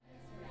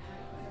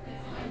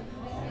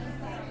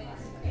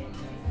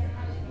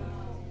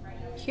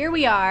Here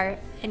we are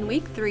in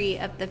week 3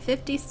 of the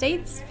 50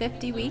 States,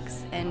 50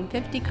 Weeks, and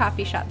 50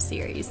 Coffee Shop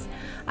series.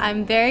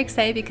 I'm very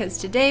excited because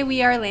today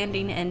we are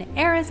landing in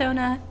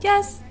Arizona.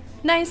 Yes,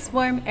 nice,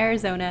 warm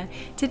Arizona,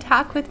 to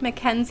talk with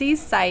Mackenzie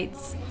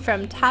Seitz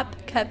from Top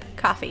Cup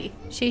Coffee.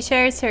 She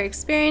shares her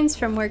experience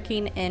from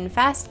working in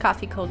fast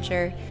coffee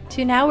culture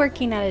to now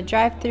working at a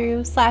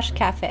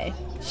drive-thru/cafe.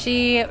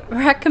 She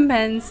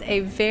recommends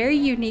a very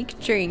unique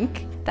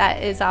drink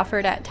that is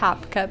offered at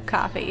Top Cup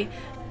Coffee.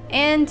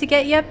 And to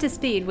get you up to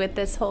speed with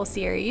this whole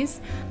series,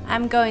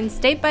 I'm going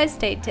state by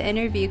state to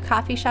interview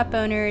coffee shop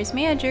owners,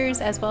 managers,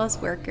 as well as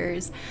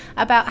workers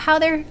about how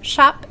their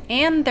shop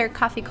and their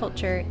coffee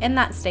culture in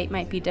that state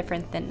might be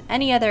different than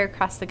any other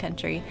across the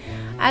country,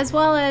 as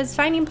well as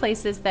finding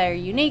places that are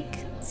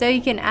unique so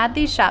you can add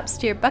these shops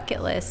to your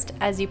bucket list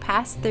as you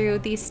pass through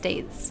these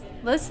states.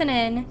 Listen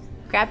in,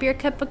 grab your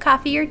cup of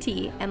coffee or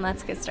tea, and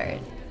let's get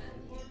started.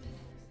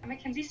 I'm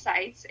Mackenzie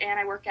Seitz, and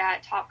I work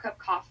at Top Cup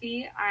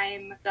Coffee.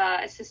 I'm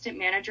the assistant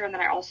manager, and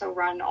then I also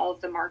run all of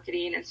the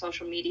marketing and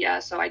social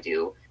media. So I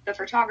do the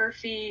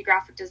photography,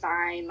 graphic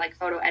design, like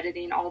photo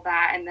editing, all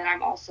that. And then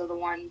I'm also the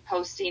one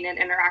posting and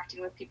interacting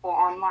with people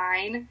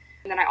online.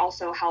 And then I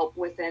also help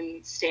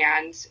within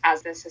stand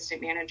as the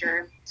assistant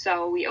manager.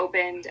 So we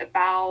opened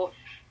about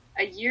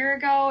a year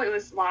ago. It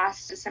was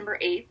last December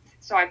 8th.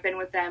 So I've been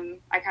with them.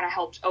 I kind of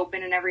helped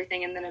open and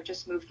everything, and then I've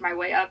just moved my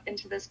way up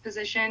into this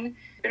position.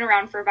 Been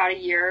around for about a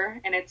year,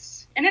 and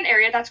it's in an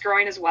area that's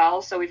growing as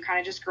well. So we've kind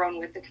of just grown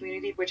with the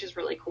community, which is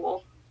really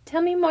cool.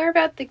 Tell me more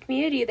about the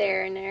community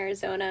there in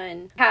Arizona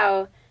and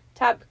how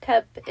Top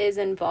Cup is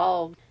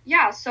involved.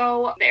 Yeah,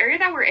 so the area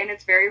that we're in,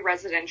 it's very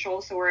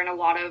residential. So we're in a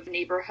lot of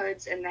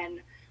neighborhoods, and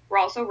then we're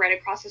also right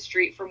across the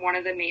street from one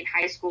of the main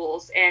high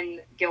schools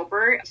in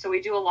Gilbert. So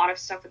we do a lot of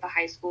stuff with the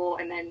high school,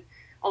 and then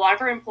a lot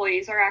of our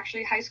employees are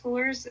actually high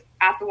schoolers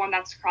at the one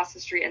that's across the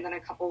street, and then a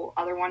couple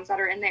other ones that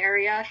are in the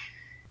area.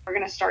 We're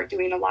going to start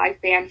doing a live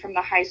band from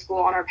the high school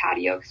on our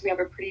patio because we have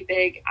a pretty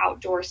big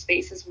outdoor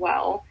space as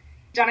well.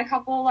 Done a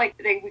couple,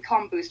 we call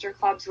them booster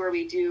clubs, where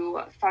we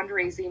do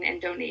fundraising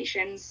and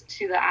donations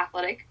to the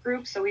athletic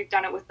group. So we've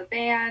done it with the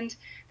band,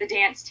 the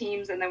dance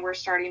teams, and then we're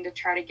starting to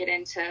try to get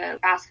into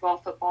basketball,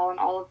 football, and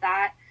all of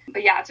that.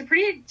 But yeah, it's a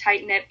pretty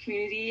tight-knit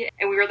community,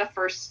 and we were the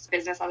first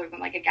business other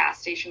than like a gas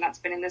station that's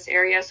been in this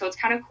area. So it's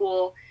kind of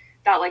cool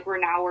that we're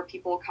now where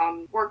people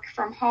come work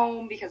from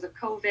home because of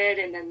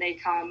COVID, and then they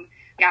come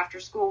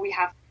after school. We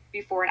have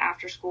before and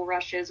after school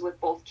rushes with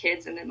both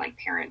kids and then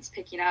parents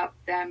picking up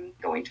them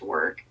going to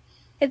work.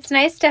 It's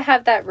nice to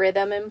have that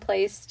rhythm in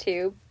place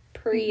too,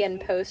 pre and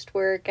post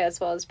work,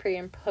 as well as pre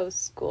and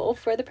post school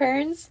for the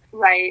parents.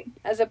 Right.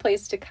 As a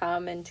place to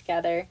come and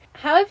together.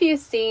 How have you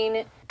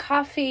seen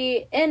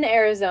coffee in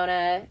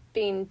Arizona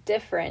being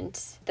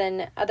different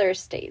than other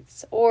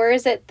states, or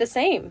is it the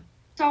same?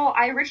 So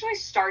I've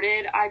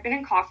been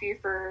in coffee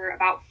for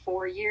about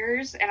 4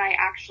 years, and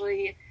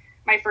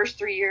my first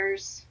 3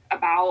 years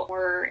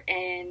were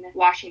in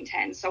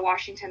Washington. So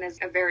Washington is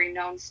a very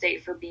known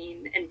state for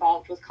being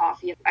involved with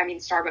coffee. I mean,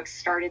 Starbucks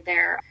started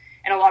there,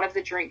 and a lot of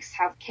the drinks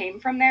came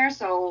from there.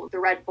 So the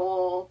Red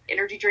Bull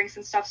energy drinks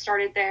and stuff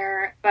started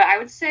there. But I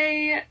would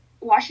say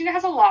Washington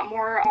has a lot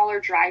more smaller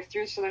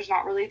drive-throughs, so there's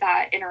not really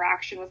that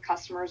interaction with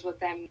customers with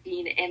them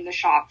being in the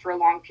shop for a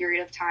long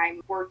period of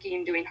time,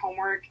 working, doing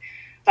homework.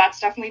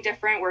 That's definitely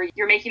different, where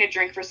you're making a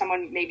drink for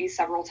someone maybe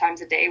several times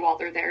a day while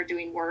they're there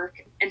doing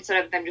work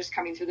instead of them just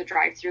coming through the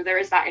drive-thru. There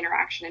is that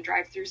interaction in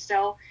drive-thru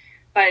still,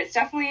 but it's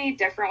definitely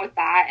different with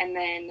that. And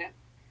then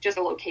just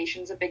the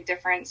location's a big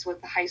difference with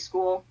the high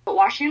school. But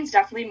Washington's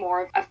definitely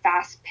more of a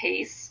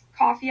fast-paced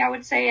coffee, I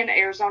would say, and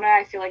Arizona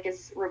I feel like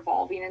is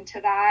revolving into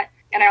that.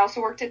 And I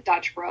also worked at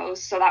Dutch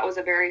Bros, so that was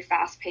a very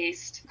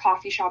fast-paced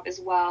coffee shop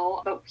as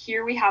well. But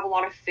here we have a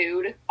lot of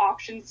food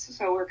options,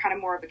 so we're kind of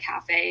more of a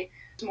cafe.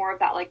 More of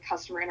that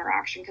customer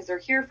interaction because they're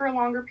here for a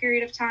longer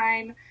period of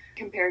time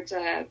compared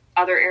to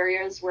other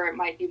areas where it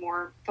might be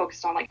more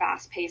focused on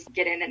fast-paced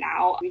get in and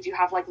out. We do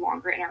have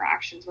longer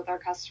interactions with our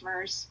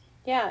customers.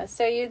 Yeah,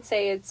 so you'd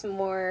say it's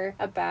more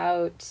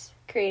about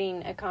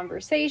creating a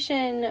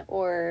conversation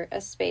or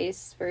a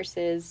space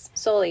versus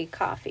solely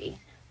coffee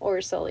or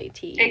solely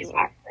tea.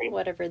 Exactly. Or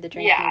whatever the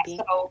drink may be. Yeah,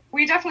 so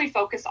we definitely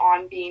focus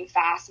on being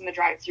fast in the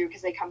drive-thru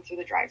because they come through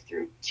the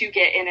drive-thru to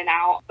get in and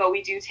out. But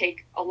we do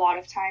take a lot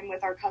of time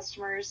with our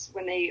customers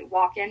when they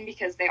walk in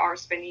because they are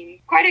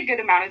spending quite a good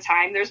amount of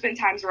time. There's been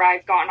times where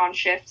I've gotten on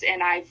shift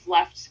and I've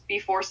left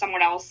before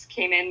someone else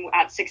came in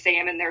at 6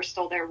 a.m. and they're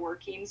still there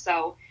working.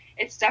 So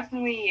it's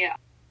definitely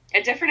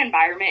a different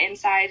environment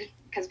inside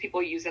because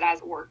people use it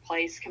as a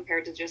workplace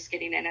compared to just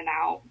getting in and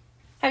out.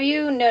 Have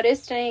you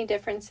noticed any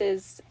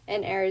differences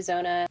in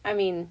Arizona? I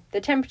mean, the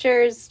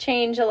temperatures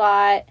change a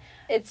lot.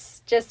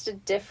 It's just a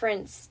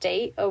different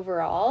state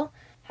overall.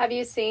 Have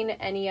you seen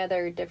any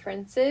other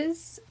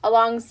differences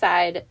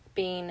alongside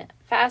being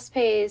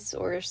fast-paced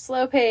or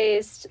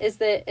slow-paced? Is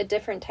there a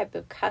different type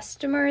of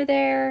customer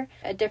there?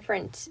 A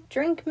different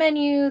drink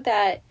menu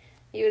that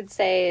you would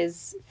say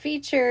is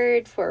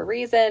featured for a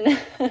reason?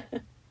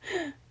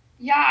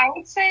 Yeah, I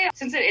would say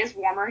since it is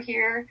warmer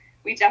here,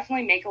 We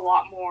definitely make a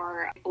lot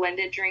more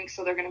blended drinks,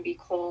 so they're going to be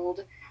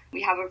cold.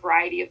 We have a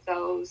variety of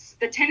those.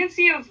 The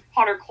tendency of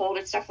hot or cold,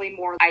 it's definitely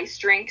more ice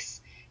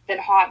drinks than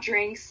hot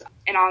drinks.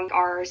 And on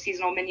our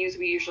seasonal menus,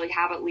 we usually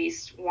have at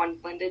least one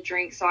blended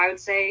drink. So I would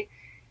say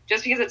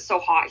just because it's so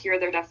hot here,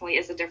 there definitely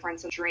is a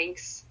difference in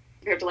drinks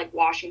compared to like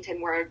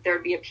Washington, where there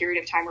would be a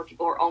period of time where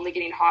people are only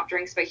getting hot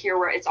drinks. But here,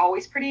 where it's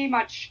always pretty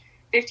much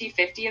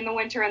 50-50 in the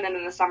winter, and then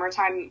in the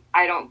summertime,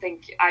 I don't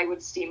think I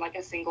would steam like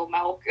a single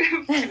milk,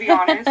 to be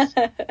honest.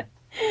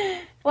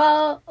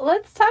 Well,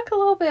 let's talk a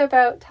little bit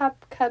about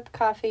Top Cup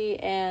Coffee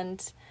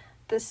and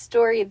the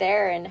story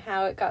there and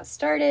how it got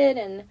started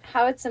and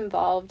how it's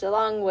involved,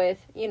 along with,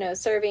 you know,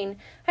 serving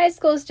high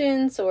school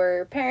students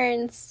or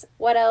parents.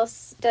 What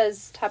else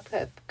does Top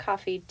Cup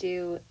Coffee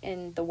do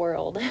in the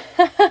world?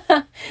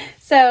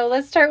 So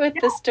let's start with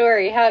the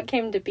story, how it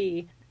came to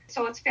be.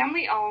 So it's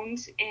family owned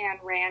and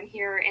ran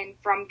here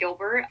from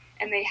Gilbert,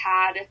 and they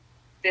had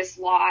this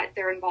lot.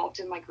 They're involved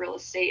in like real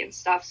estate and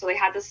stuff. So they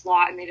had this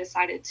lot and they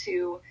decided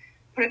to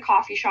put a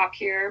coffee shop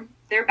here.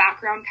 Their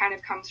background kind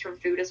of comes from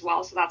food as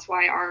well. So that's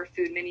why our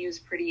food menu is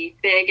pretty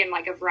big and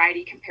like a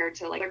variety compared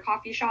to like other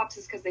coffee shops,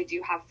 is because they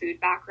do have food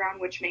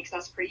background, which makes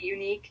us pretty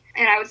unique.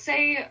 And I would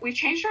say we've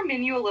changed our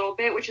menu a little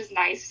bit, which is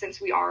nice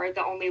since we are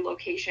the only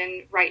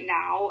location right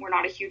now. We're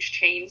not a huge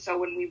chain. So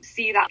when we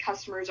see that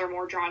customers are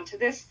more drawn to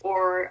this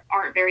or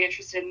aren't very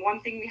interested in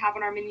one thing we have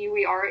on our menu,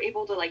 we are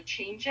able to like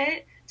change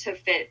it to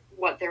fit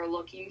what they're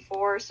looking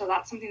for. So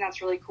that's something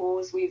that's really cool,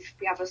 is we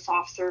have a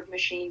soft serve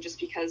machine just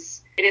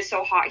because it is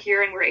so hot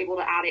here, and we're able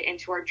to add it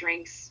into our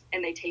drinks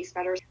and they taste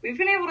better. We've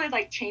been able to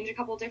like change a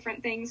couple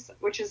different things,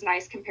 which is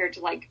nice compared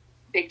to like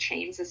big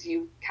chains, as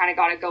you kind of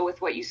got to go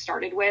with what you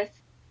started with.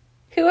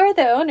 Who are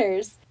the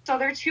owners? So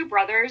they're two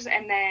brothers,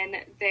 and then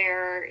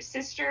their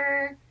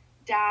sister,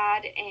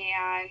 dad,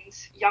 and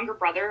younger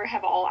brother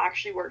have all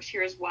actually worked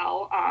here as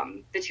well.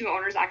 The two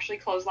owners actually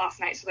closed last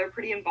night, so they're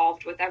pretty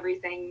involved with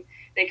everything.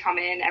 They come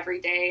in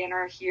every day and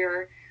are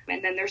here.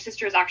 And then their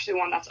sister is actually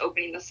one that's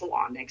opening the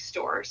salon next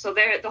door. So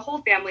the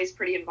whole family is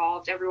pretty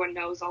involved. Everyone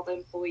knows all the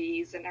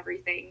employees and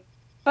everything.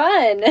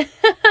 Fun.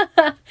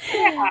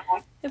 Yeah.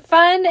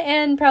 Fun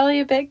and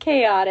probably a bit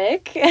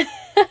chaotic.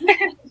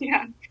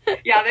 Yeah,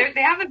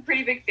 they have a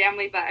pretty big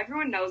family, but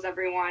everyone knows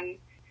everyone.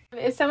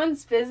 If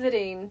someone's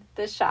visiting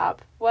the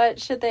shop, what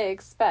should they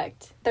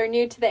expect? They're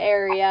new to the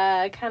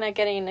area, kind of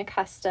getting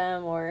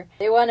accustomed, or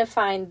they want to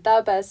find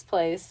the best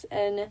place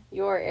in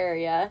your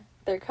area.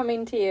 They're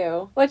coming to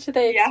you. What should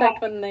they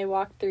expect when they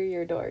walk through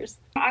your doors?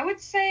 I would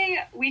say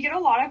we get a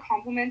lot of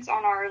compliments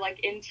on our like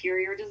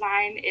interior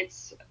design.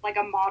 It's like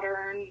a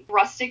modern,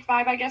 rustic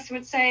vibe, I guess I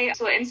would say.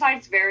 So the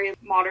inside's very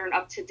modern,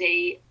 up to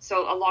date.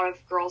 So a lot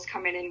of girls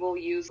come in and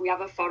we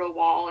have a photo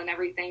wall and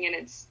everything, and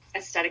it's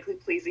aesthetically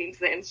pleasing to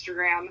the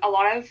Instagram. A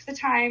lot of the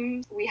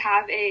time we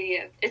have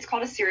it's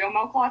called a cereal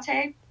milk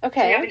latte.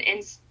 Okay. So we have an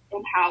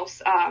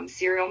in-house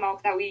cereal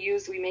milk that we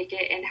use. We make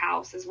it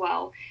in-house as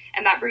well.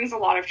 And that brings a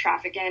lot of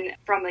traffic in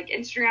from like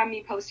Instagram,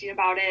 me posting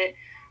about it.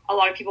 A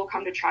lot of people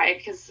come to try it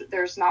because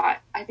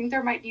I think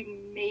there might be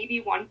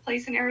maybe one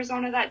place in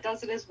Arizona that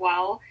does it as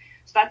well.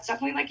 So that's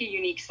definitely like a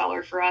unique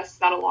seller for us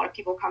that a lot of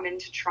people come in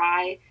to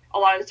try. A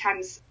lot of the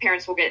times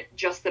parents will get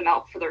just the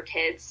milk for their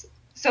kids.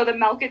 So the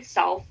milk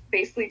itself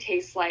basically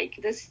tastes like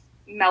this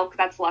milk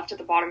that's left at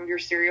the bottom of your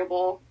cereal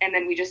bowl, and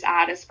then we just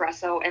add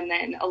espresso and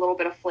then a little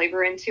bit of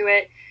flavor into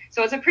it.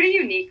 So it's a pretty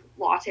unique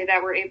latte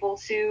that we're able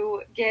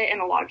to get,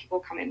 and a lot of people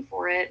come in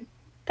for it.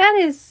 That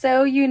is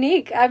so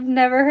unique. I've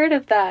never heard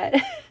of that.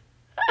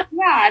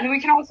 Yeah, and then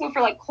we can also,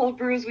 for like cold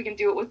brews, we can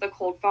do it with the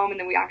cold foam, and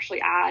then we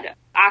actually add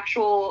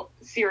actual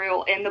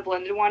cereal in the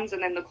blended ones,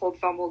 and then the cold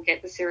foam will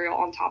get the cereal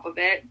on top of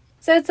it.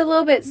 So it's a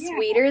little bit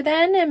sweeter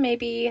then, and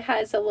maybe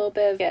has a little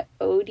bit of an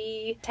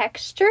oaty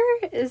texture?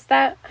 Is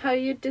that how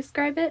you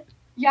describe it?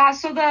 Yeah,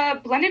 so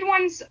the blended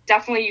ones,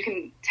 definitely you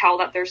can tell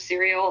that there's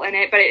cereal in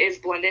it, but it is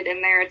blended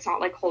in there. It's not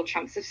like whole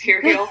chunks of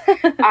cereal.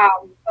 But I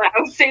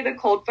would say the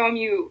cold foam,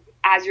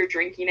 as you're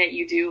drinking it,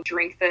 you do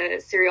drink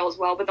the cereal as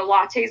well. But the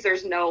lattes,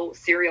 there's no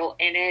cereal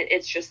in it.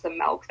 It's just the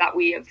milk that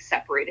we have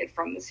separated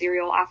from the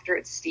cereal after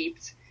it's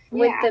steeped.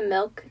 With the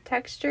milk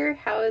texture,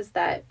 how is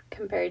that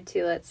compared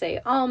to, let's say,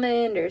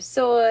 almond or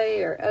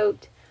soy or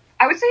oat?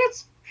 I would say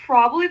it's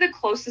probably the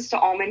closest to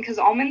almond, because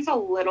almond's a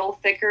little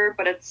thicker,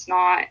 but it's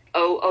not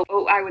oat.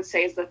 Oat, I would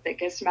say, is the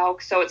thickest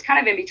milk. So it's kind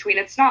of in between.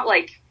 It's not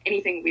like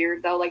anything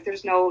weird, though. Like,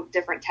 there's no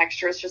different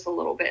texture. It's just a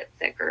little bit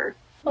thicker.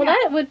 Well,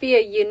 that would be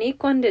a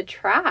unique one to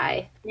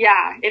try.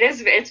 Yeah, it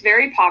is. It's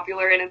very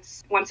popular, and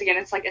it's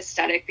like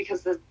aesthetic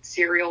because the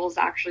cereal is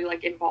actually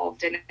like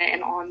involved in it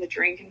and on the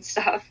drink and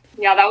stuff.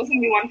 Yeah, that was a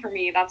new one for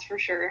me, that's for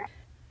sure.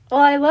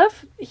 Well, I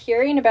love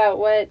hearing about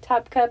what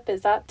Top Cup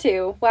is up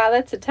to. Wow,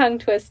 that's a tongue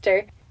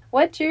twister.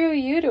 What drew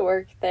you to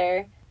work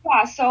there?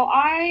 Yeah, so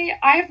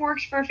I've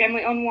worked for a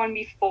family-owned one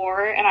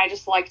before, and I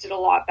just liked it a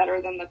lot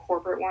better than the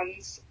corporate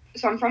ones.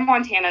 So I'm from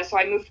Montana, so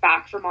I moved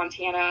back from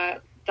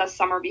Montana the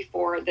summer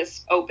before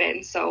this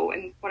opened. So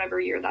in whatever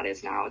year that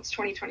is now, it's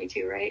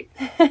 2022, right?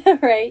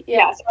 Right.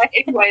 Yeah. So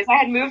anyways, I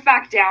had moved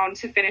back down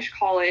to finish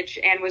college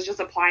and was just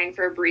applying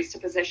for a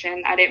barista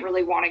position. I didn't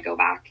really want to go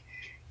back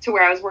to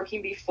where I was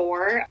working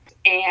before,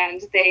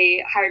 and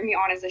they hired me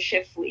on as a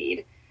shift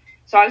lead.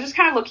 So I was just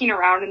kind of looking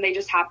around, and they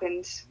just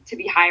happened to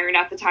be hiring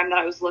at the time that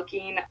I was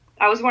looking.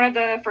 I was one of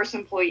the first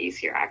employees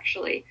here,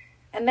 actually.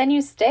 And then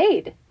you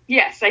stayed.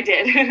 Yes, I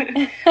did.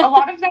 A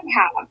lot of them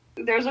have.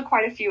 There's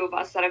quite a few of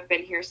us that have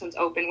been here since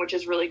open, which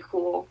is really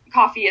cool.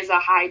 Coffee is a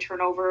high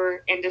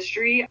turnover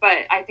industry,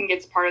 but I think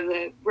it's part of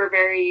we're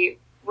very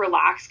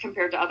relaxed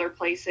compared to other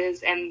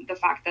places. And the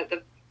fact that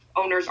the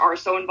owners are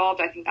so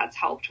involved, I think that's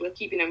helped with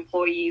keeping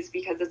employees,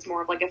 because it's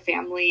more of like a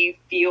family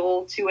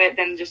feel to it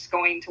than just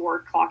going to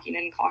work, clocking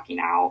in, clocking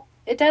out.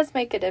 It does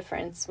make a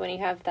difference when you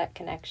have that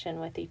connection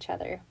with each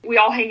other. We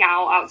all hang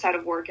out outside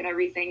of work and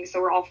everything,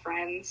 so we're all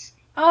friends.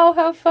 Oh,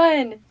 how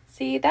fun.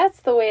 See,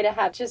 that's the way to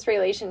have just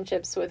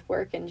relationships with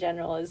work in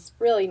general, is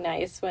really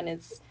nice when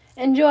it's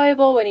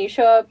enjoyable when you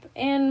show up,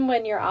 and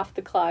when you're off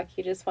the clock,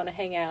 you just want to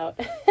hang out.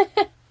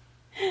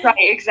 Right,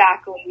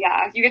 exactly.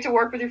 Yeah. You get to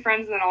work with your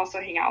friends and then also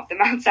hang out with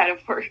them outside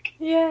of work.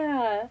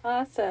 Yeah,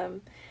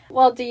 awesome.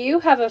 Well, do you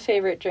have a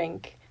favorite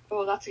drink?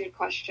 Oh, that's a good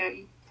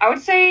question. I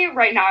would say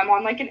right now I'm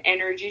on like an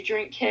energy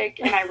drink kick,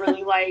 and I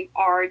really like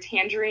our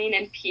tangerine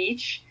and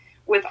peach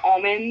with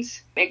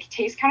almond. It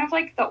tastes kind of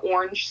like the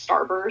orange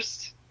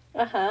Starburst.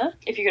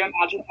 If you could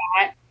imagine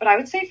that. But I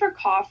would say for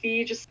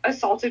coffee, just a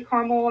salted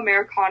caramel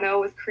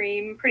Americano with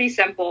cream. Pretty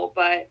simple,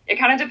 but it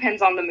kind of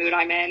depends on the mood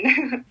I'm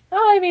in.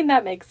 Oh, I mean,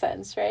 that makes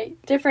sense, right?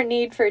 Different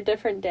need for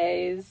different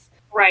days.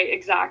 Right,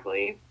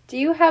 exactly. Do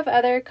you have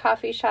other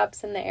coffee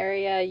shops in the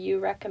area you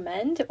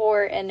recommend,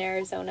 or in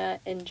Arizona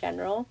in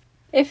general?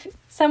 If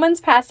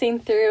someone's passing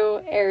through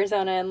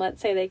Arizona and let's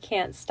say they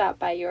can't stop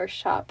by your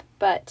shop,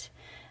 but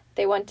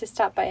they want to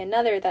stop by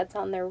another that's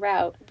on their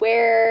route,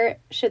 where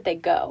should they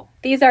go?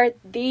 These are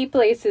the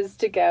places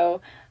to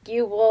go.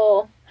 You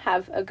will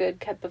have a good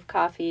cup of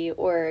coffee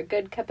or a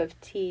good cup of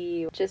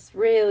tea, just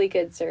really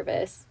good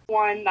service.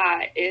 One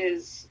that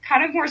is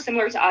kind of more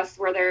similar to us,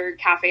 where their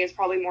cafe is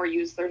probably more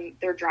used than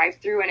their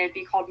drive-through, and it'd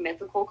be called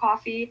Mythical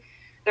Coffee.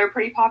 They're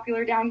pretty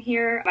popular down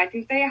here. I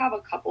think they have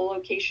a couple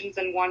locations,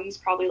 and one's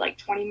probably like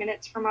 20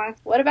 minutes from us.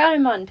 What about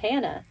in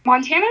Montana?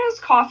 Montana's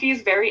coffee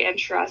is very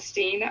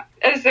interesting.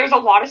 There's a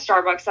lot of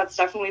Starbucks. That's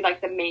definitely like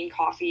the main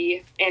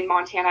coffee in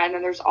Montana. And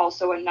then there's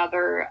also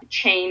another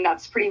chain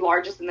that's pretty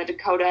large in the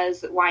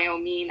Dakotas,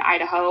 Wyoming,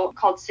 Idaho,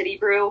 called City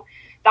Brew.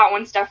 That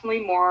one's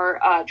definitely more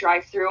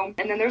drive-through.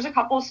 And then there's a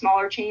couple of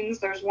smaller chains.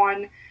 There's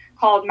one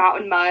called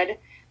Mountain Mud.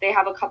 They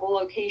have a couple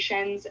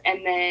locations,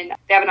 and then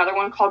they have another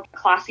one called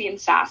Classy and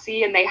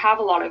Sassy, and they have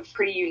a lot of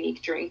pretty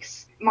unique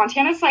drinks.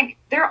 Montana's like,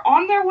 they're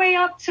on their way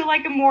up to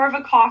like a more of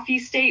a coffee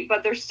state,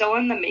 but they're still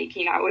in the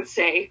making, I would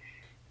say.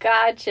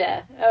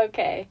 Gotcha.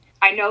 Okay.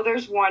 I know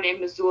there's one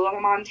in Missoula,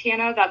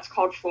 Montana, that's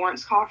called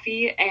Florence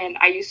Coffee, and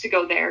I used to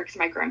go there because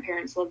my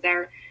grandparents live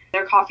there.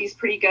 Their coffee's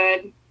pretty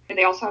good. And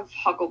they also have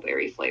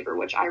huckleberry flavor,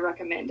 which I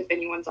recommend if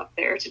anyone's up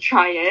there to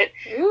try it.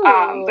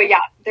 But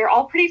yeah, they're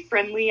all pretty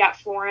friendly at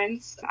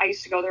Florence. I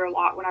used to go there a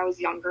lot when I was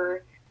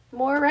younger.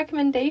 More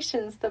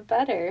recommendations, the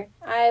better.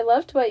 I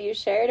loved what you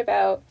shared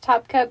about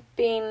Top Cup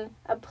being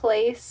a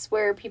place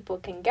where people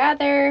can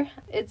gather.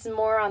 It's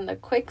more on the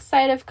quick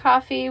side of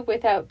coffee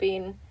without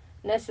being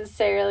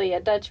necessarily a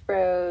Dutch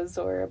Bros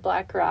or a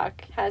Black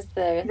Rock. Has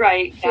the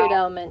food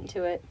element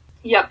to it.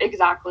 Yep,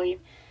 exactly.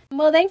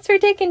 Well, thanks for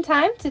taking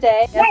time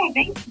today. Yeah,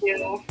 thank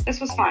you.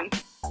 This was fun.